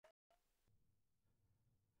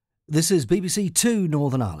This is BBC Two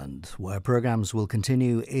Northern Ireland, where programmes will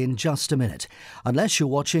continue in just a minute, unless you're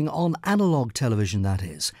watching on analogue television, that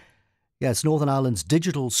is. Yes, Northern Ireland's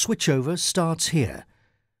digital switchover starts here.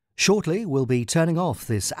 Shortly, we'll be turning off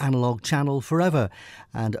this analogue channel forever,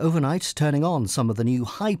 and overnight turning on some of the new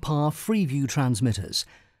high-power Freeview transmitters.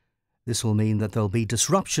 This will mean that there'll be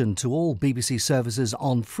disruption to all BBC services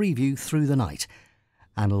on Freeview through the night.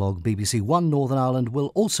 Analogue BBC One Northern Ireland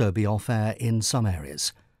will also be off-air in some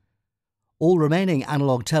areas. All remaining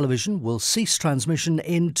analogue television will cease transmission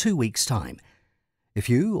in 2 weeks' time. If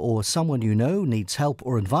you or someone you know needs help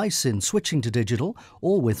or advice in switching to digital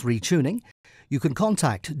or with retuning, you can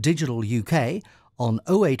contact Digital UK on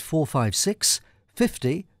 08456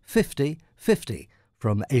 50 50 50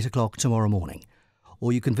 from 8 o'clock tomorrow morning.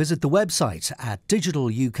 Or you can visit the website at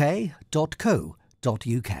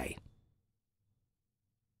digitaluk.co.uk.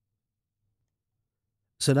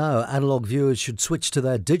 So now analogue viewers should switch to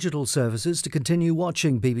their digital services to continue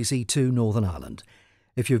watching BBC Two Northern Ireland.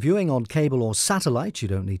 If you're viewing on cable or satellite, you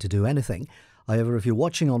don't need to do anything. However, if you're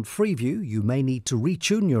watching on Freeview, you may need to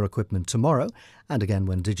retune your equipment tomorrow, and again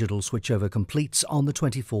when digital switchover completes on the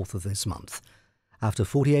 24th of this month. After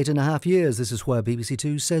 48.5 years, this is where BBC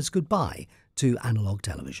Two says goodbye to analogue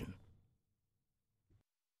television.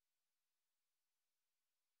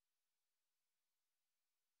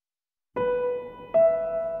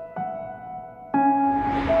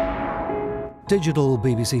 Digital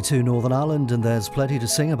BBC Two Northern Ireland, and there's plenty to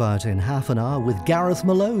sing about in half an hour with Gareth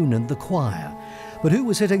Malone and the choir. But who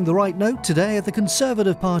was hitting the right note today at the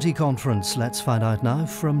Conservative Party conference? Let's find out now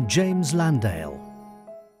from James Landale.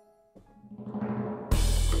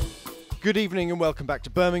 Good evening and welcome back to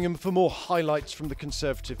Birmingham for more highlights from the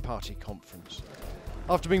Conservative Party conference.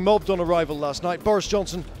 After being mobbed on arrival last night, Boris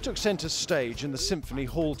Johnson took centre stage in the Symphony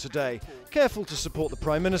Hall today, careful to support the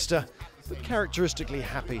Prime Minister, but characteristically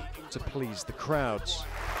happy to please the crowds.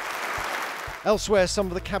 Elsewhere, some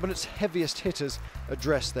of the Cabinet's heaviest hitters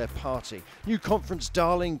addressed their party. New conference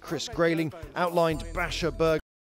darling Chris Grayling outlined Basher